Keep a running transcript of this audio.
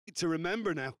to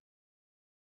remember now.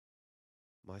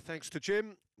 My thanks to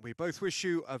Jim. We both wish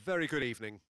you a very good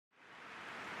evening.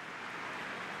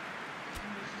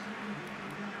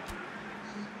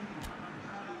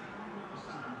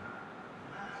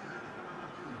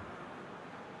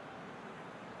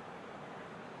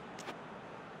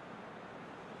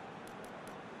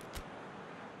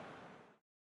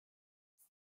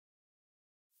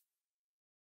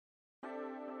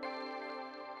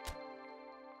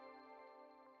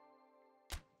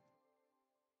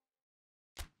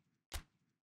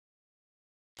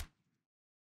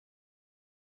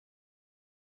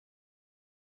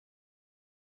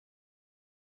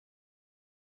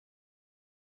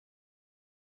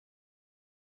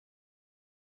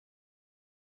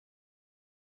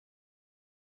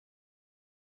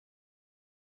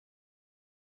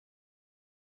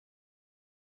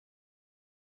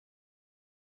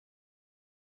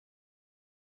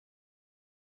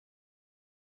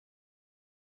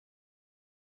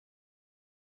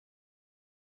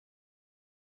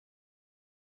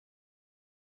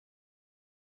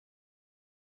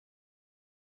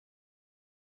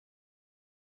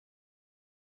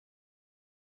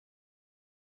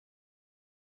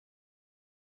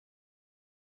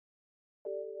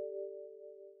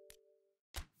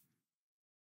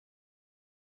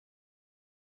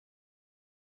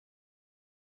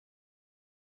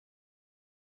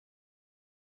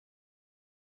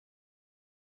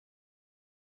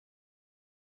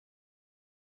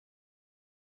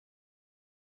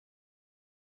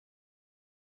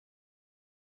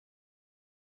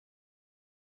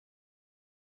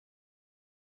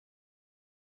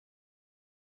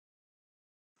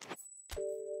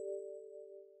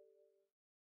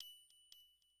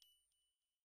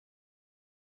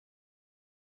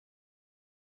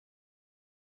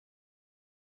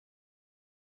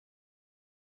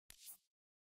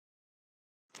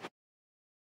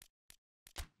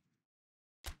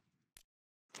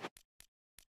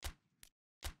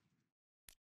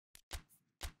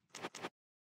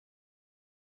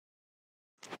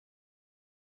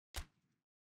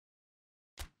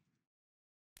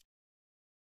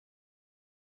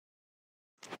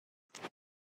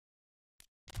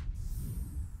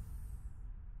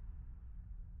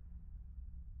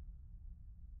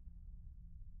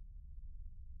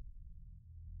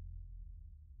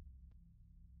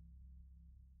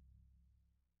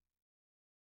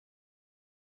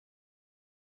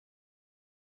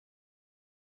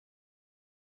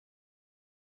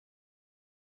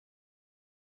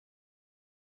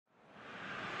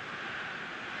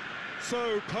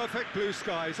 So, perfect blue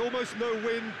skies, almost no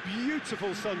wind,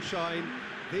 beautiful sunshine.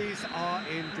 These are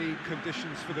indeed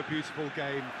conditions for the beautiful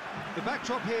game. The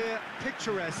backdrop here,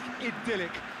 picturesque,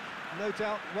 idyllic. No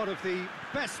doubt one of the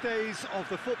best days of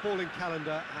the footballing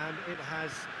calendar, and it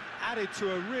has added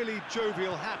to a really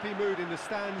jovial, happy mood in the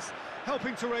stands,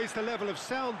 helping to raise the level of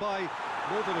sound by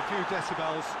more than a few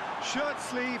decibels. Shirt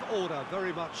sleeve order,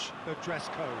 very much the dress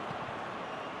code.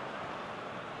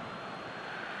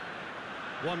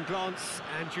 One glance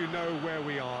and you know where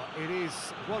we are. It is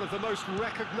one of the most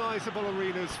recognisable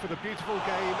arenas for the beautiful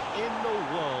game in the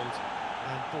world.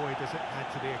 And boy, does it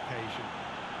add to the occasion.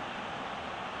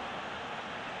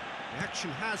 The action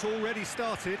has already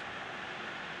started.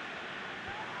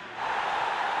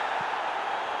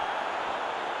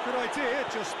 Good idea,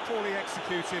 just poorly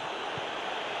executed.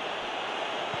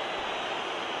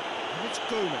 And it's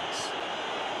Gomez.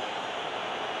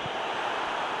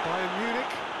 Bayern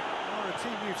Munich. A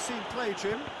team you've seen play,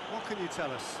 Jim. What can you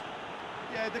tell us?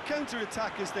 Yeah, the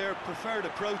counter-attack is their preferred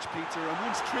approach, Peter, and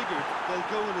once triggered, they'll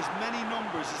go in as many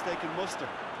numbers as they can muster.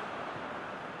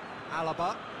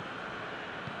 Alaba.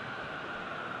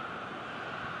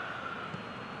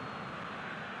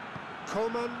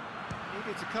 Coleman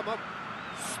needed to come up.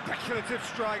 Speculative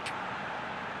strike.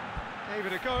 Gave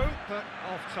it a go, but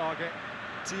off target.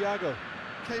 Thiago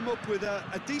came up with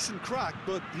a decent crack,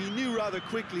 but he knew rather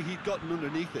quickly he'd gotten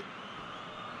underneath it.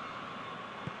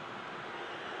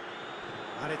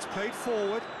 And it's played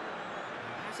forward.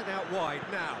 Has it out wide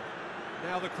now.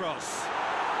 Now the cross.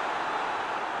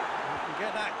 He can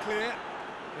get that clear.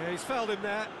 Yeah, he's fouled him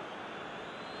there.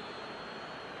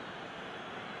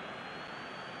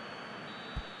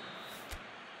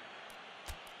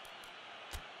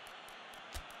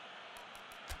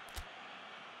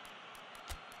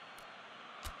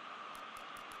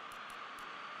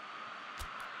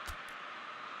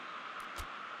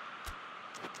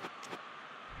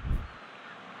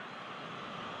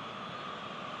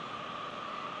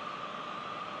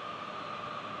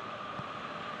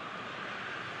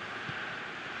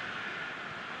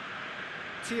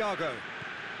 Thiago.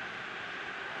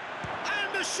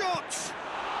 And the the shot!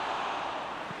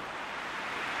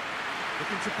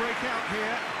 Looking to break out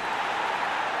here.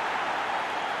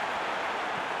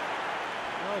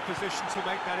 Well positioned to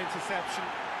make that interception.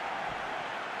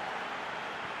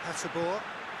 Hasabor.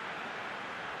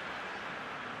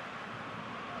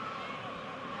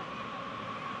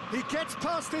 He gets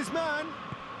past his man.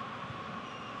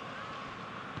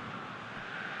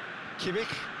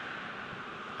 Kimmich.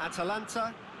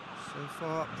 Atalanta. So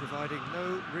far providing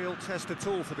no real test at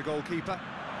all for the goalkeeper.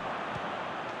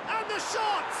 And the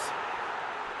shot!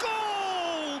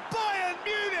 Goal! Bayern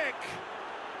Munich!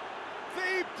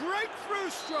 The breakthrough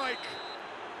strike.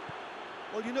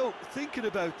 Well, you know, thinking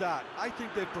about that, I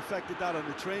think they've perfected that on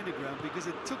the training ground because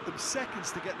it took them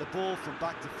seconds to get the ball from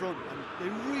back to front, and they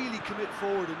really commit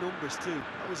forward in numbers too.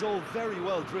 That was all very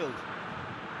well drilled.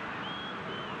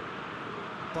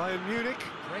 Bayern Munich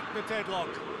break the deadlock.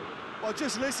 Well,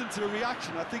 just listen to the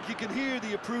reaction. I think you can hear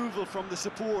the approval from the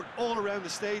support all around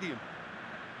the stadium.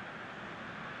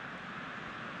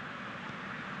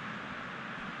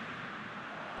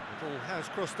 The ball has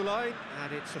crossed the line,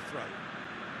 and it's a throw.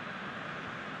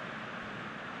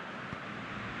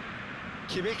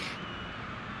 Kimmich.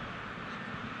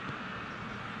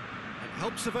 And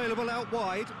help's available out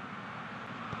wide.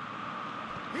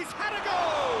 He's had a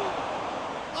goal!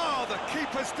 Oh, the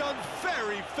keeper's done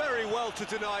very, very well to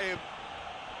deny him.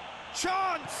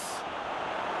 Chance!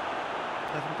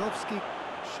 Lewandowski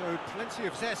showed plenty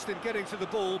of zest in getting to the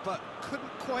ball, but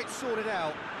couldn't quite sort it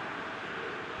out.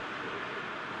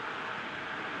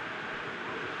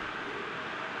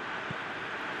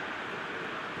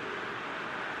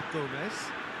 Gomez.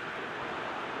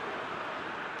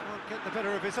 Can't get the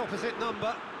better of his opposite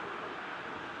number.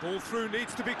 Ball through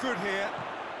needs to be good here.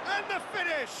 And the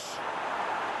finish!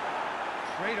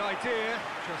 Great idea,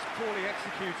 just poorly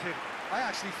executed. I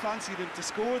actually fancied him to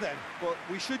score then, but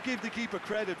we should give the keeper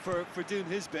credit for doing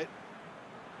his bit.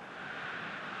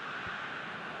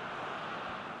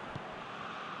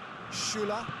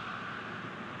 Schüller.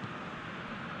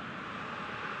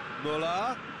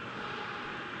 Müller.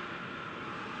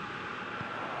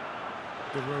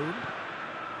 De Roon.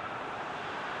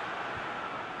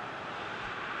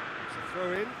 It's a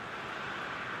throw in.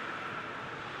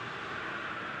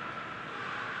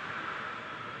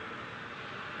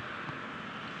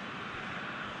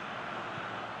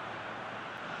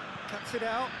 Cuts it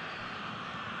out.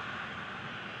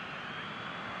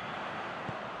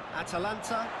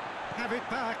 Atalanta have it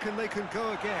back and they can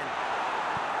go again.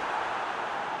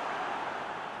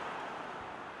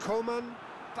 Coman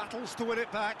battles to win it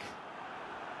back.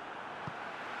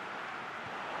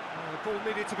 The ball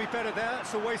needed to be better there,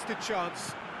 it's a wasted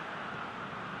chance.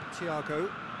 Thiago.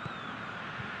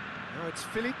 Now it's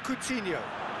Philippe Coutinho.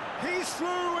 He's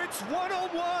through, it's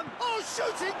one-on-one. Oh,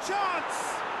 shooting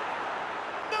chance!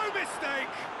 No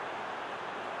mistake!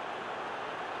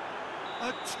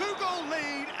 A two-goal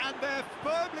lead and they're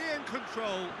firmly in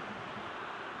control.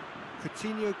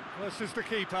 Coutinho versus the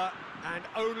keeper and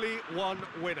only one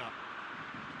winner.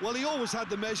 Well, he always had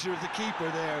the measure of the keeper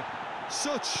there.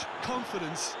 Such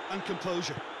confidence and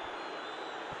composure.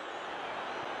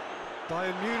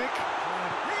 Bayern Munich.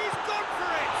 He's gone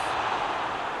for it!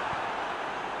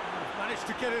 Managed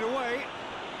to get it away.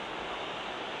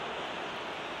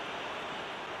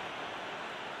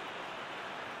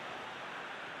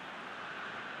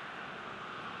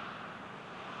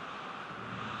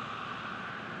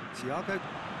 Thiago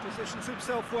positions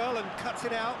himself well and cuts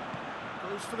it out.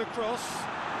 Goes for the cross.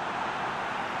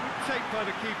 Good take by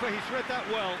the keeper, he's read that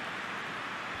well.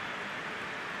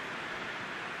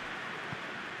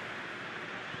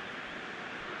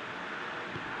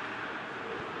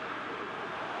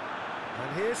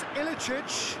 And here's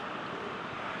Ilicic.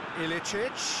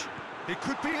 Ilicic. He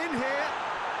could be in here.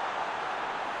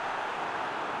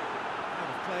 Out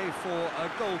of play for a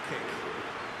goal kick.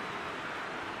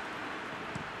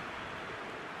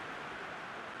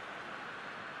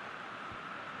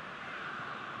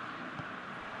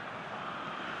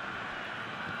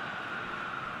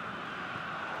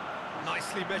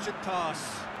 Nicely measured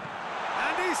pass.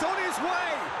 And he's on his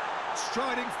way!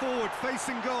 Striding forward,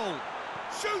 facing goal.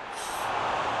 Shoots!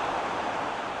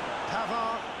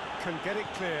 Pavard can get it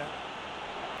clear.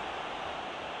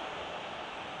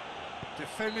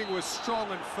 Defending was strong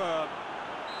and firm.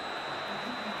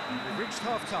 We've reached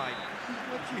half-time.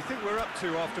 What do you think we're up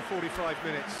to after 45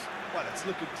 minutes? Well, it's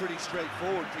looking pretty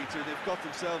straightforward, Peter. They've got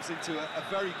themselves into a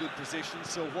very good position,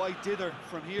 so why dither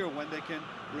from here when they can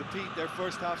repeat their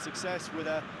first-half success with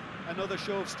another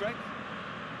show of strength?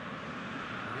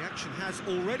 The action has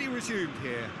already resumed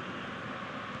here.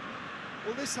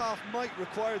 Well, this half might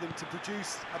require them to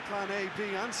produce a plan A, B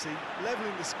and C.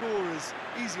 Levelling the score is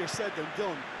easier said than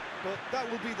done, but that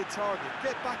will be the target.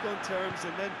 Get back on terms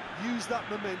and then use that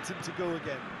momentum to go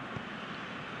again.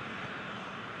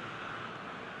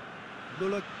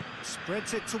 Muller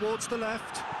spreads it towards the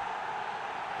left.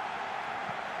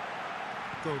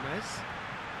 Gomez.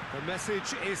 The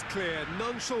message is clear,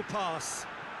 none shall pass.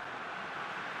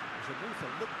 The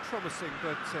move looked promising,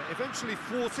 but eventually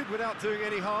thwarted without doing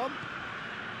any harm.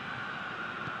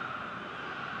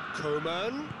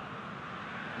 Coman.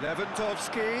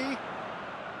 Lewandowski.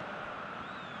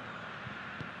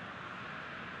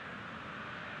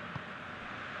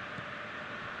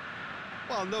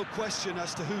 Well, no question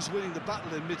as to who's winning the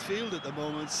battle in midfield at the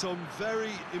moment. Some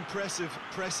very impressive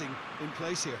pressing in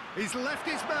place here. He's left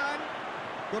his man.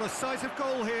 Got a sight of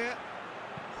goal here.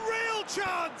 Real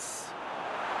chance!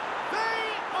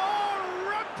 They are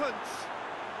rampant!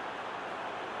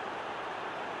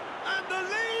 And the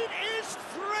lead is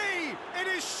 3! It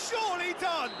is surely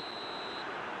done!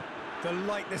 The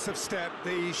lightness of step,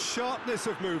 the sharpness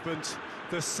of movement,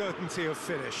 the certainty of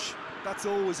finish. That's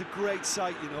always a great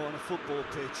sight, you know, on a football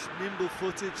pitch.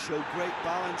 Nimble-footed, show great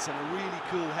balance and a really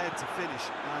cool head to finish.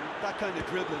 And that kind of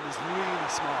dribbling is really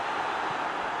smart.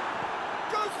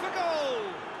 Goes for goal!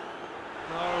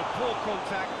 No, poor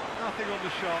contact, nothing on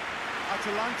the shot.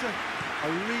 Atalanta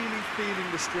are really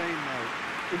feeling the strain now.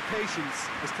 Impatience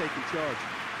has taken charge.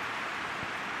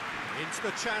 Into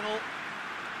the channel.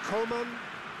 Coman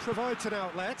provides an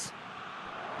outlet.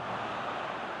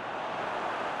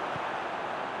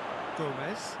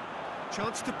 Gomez.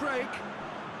 Chance to break.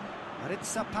 And it's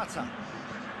Zapata.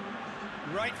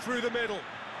 Right through the middle.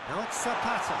 Now it's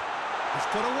Zapata. He's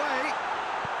got away.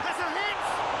 Has a hit!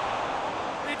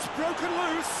 It's broken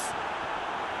loose.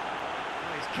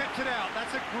 Oh, he's kept it out.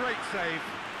 That's a great save.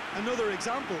 Another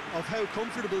example of how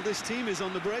comfortable this team is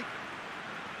on the break.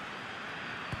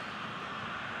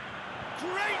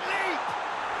 Great leap!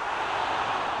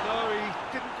 No, he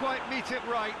didn't quite meet it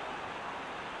right.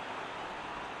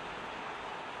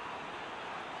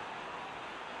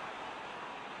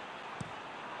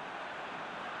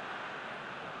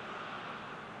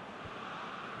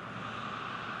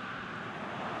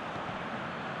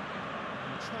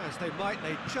 Try as they might,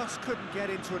 they just couldn't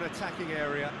get into an attacking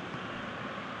area.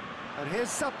 And here's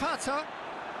Zapata.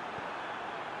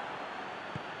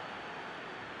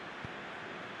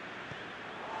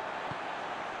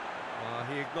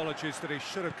 He acknowledges that he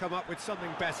should have come up with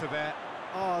something better there.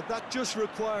 Oh, that just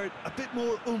required a bit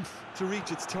more oomph to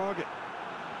reach its target.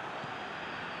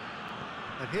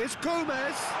 And here's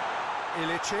Gomez.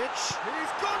 Ilicic.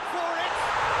 He's gone for it!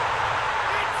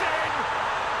 It's in!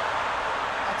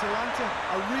 Atalanta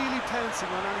are really pouncing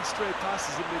on any stray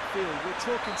passes in midfield. We're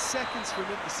talking seconds from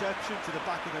interception to the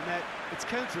back of the net. It's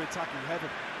counter-attacking heaven.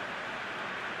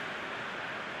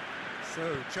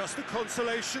 So, just a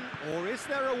consolation, or is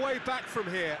there a way back from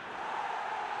here?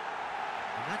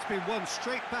 And that's been won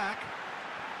straight back.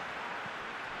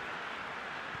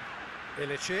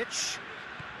 Ilicic.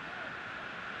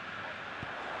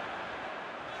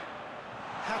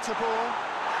 Hatterborn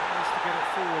tries to get it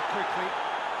forward quickly.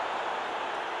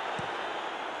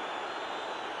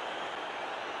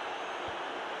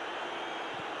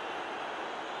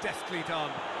 Deftly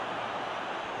done.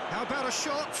 How about a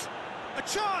shot? A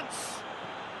chance!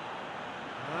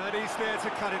 And he's there to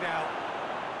cut it out.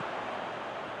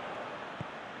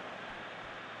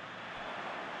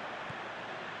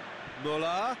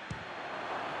 Muller.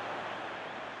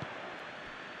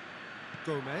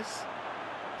 Gomez.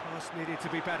 Pass needed to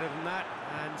be better than that,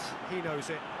 and he knows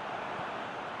it.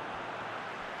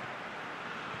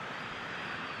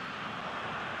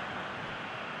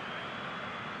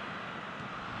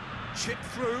 Chip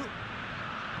through.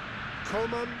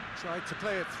 Coman tried to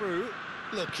play it through.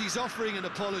 Look, he's offering an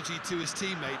apology to his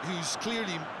teammate, who's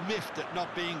clearly miffed at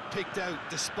not being picked out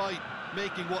despite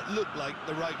making what looked like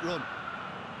the right run.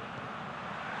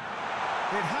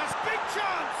 It has big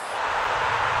chance!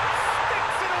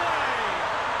 Sticks it away!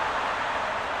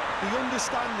 The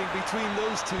understanding between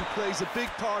those two plays a big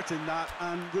part in that,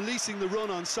 and releasing the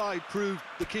run on side proved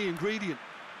the key ingredient.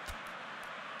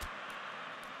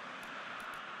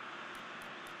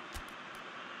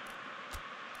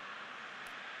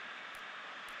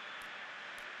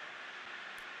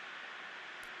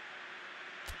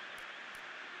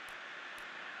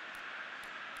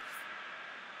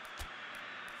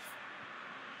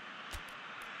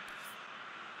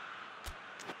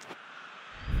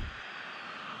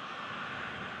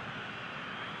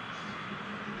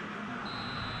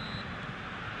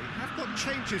 Got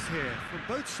changes here from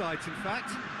both sides, in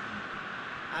fact.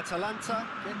 Atalanta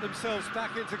get themselves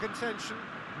back into contention.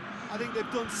 I think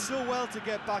they've done so well to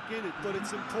get back in it, but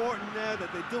it's important now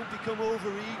that they don't become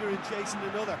over-eager in chasing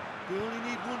another. They only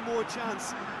need one more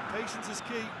chance. Patience is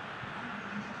key.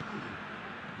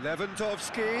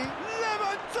 Lewandowski!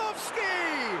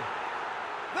 Lewandowski!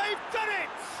 They've done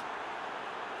it!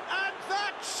 And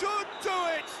that should do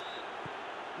it!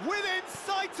 Within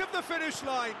sight of the finish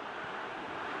line.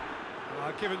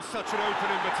 Given such an open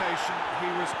invitation, he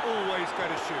was always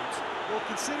going to shoot. Well,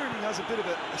 considering he has a bit of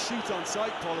a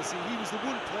shoot-on-sight policy, he was the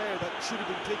one player that should have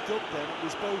been picked up then. It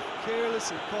was both careless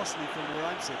and costly from where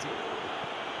I'm sitting.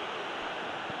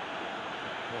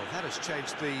 Well, that has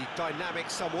changed the dynamic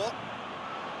somewhat.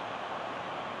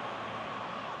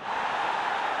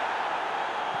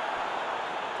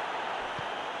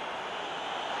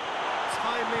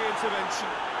 Timely intervention.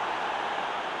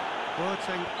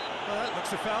 Boateng. Well, that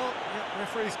looks a foul. Yep,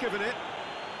 referee's given it.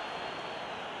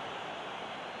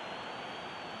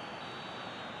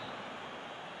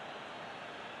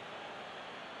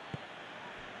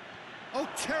 Oh,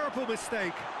 terrible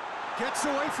mistake. Gets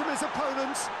away from his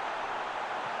opponents.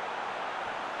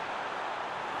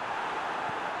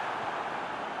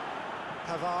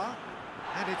 Pavard.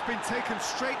 And it's been taken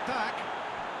straight back.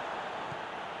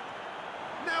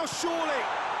 Now surely.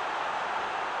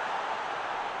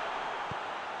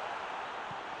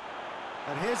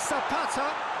 And here's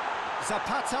Zapata.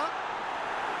 Zapata.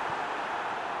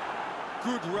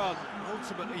 Good run,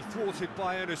 ultimately thwarted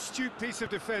by an astute piece of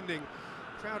defending.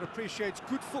 Crowd appreciates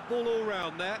good football all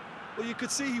round there. Well, you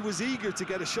could see he was eager to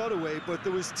get a shot away, but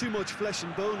there was too much flesh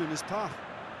and bone in his path.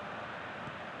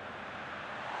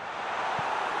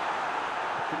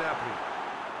 Gnabry.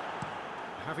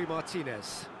 Javi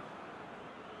Martinez.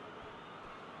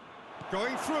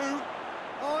 Going through.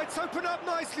 Oh, it's opened up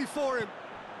nicely for him.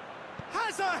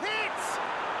 Has a hit!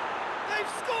 They've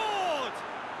scored!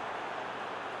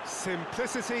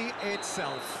 Simplicity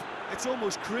itself. It's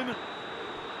almost criminal.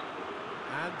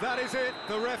 And that is it.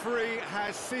 The referee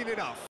has seen enough.